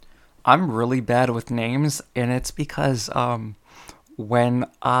I'm really bad with names, and it's because when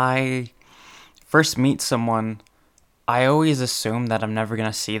I first meet someone, I always assume that I'm never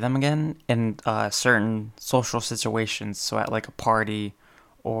gonna see them again in certain social situations. So at like a party,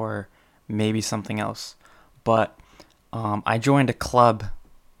 or maybe something else. But I joined a club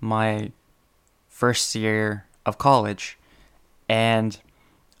my first year of college, and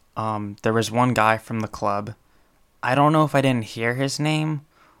there was one guy from the club. I don't know if I didn't hear his name.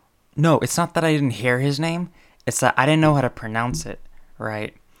 No, it's not that I didn't hear his name. It's that I didn't know how to pronounce it,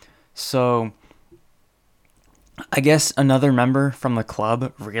 right? So I guess another member from the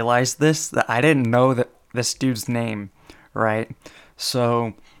club realized this, that I didn't know that this dude's name, right?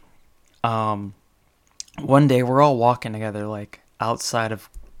 So um, one day we're all walking together, like outside of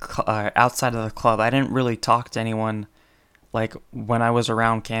the club. I didn't really talk to anyone like when I was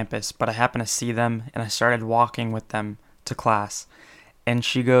around campus, but I happened to see them and I started walking with them to class. And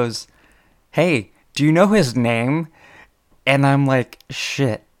she goes, "Hey, do you know his name?" And I'm like,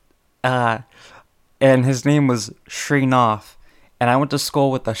 "Shit." Uh, and his name was Srinath. And I went to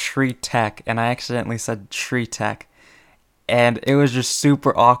school with a Shri Tech, and I accidentally said Shri Tech. And it was just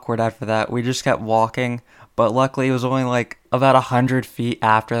super awkward after that. We just kept walking, but luckily it was only like about 100 feet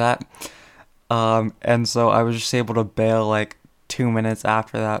after that. And so I was just able to bail like 2 minutes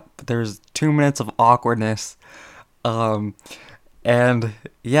after that. But there was 2 minutes of awkwardness. Um, and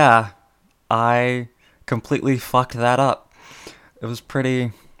yeah, I completely fucked that up. It was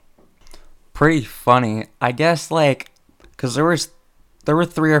pretty funny. I guess like cuz there were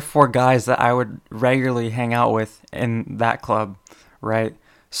three or four guys that I would regularly hang out with in that club, right?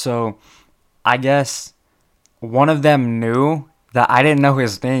 So, I guess one of them knew that I didn't know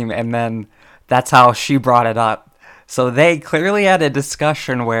his name, and then that's how she brought it up. So they clearly had a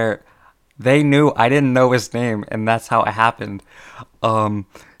discussion where they knew I didn't know his name, and that's how it happened. Um,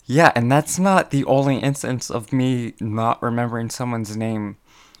 yeah, and that's not the only instance of me not remembering someone's name.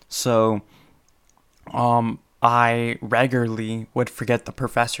 So, I regularly would forget the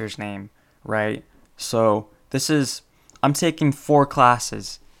professor's name, right? So I'm taking four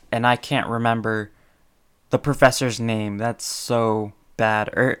classes, and I can't remember the professor's name. That's so bad.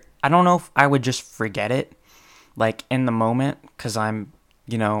 Or I don't know if I would just forget it, like in the moment, because I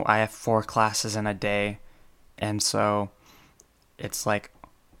have four classes in a day, and so it's like,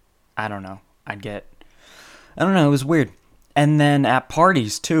 I don't know. I don't know, it was weird. And then at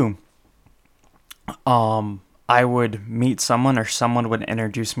parties too, I would meet someone or someone would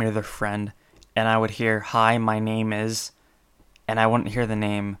introduce me to their friend, and I would hear, "Hi, my name is," and I wouldn't hear the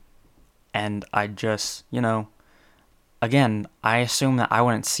name, and I just, again, I assumed that I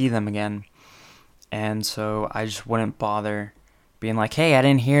wouldn't see them again, and so I just wouldn't bother being like, "Hey, I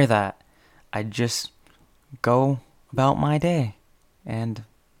didn't hear that." I'd just go about my day and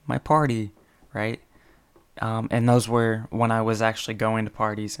my party, right? And those were when I was actually going to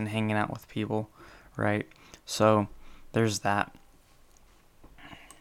parties and hanging out with people, right? So there's that.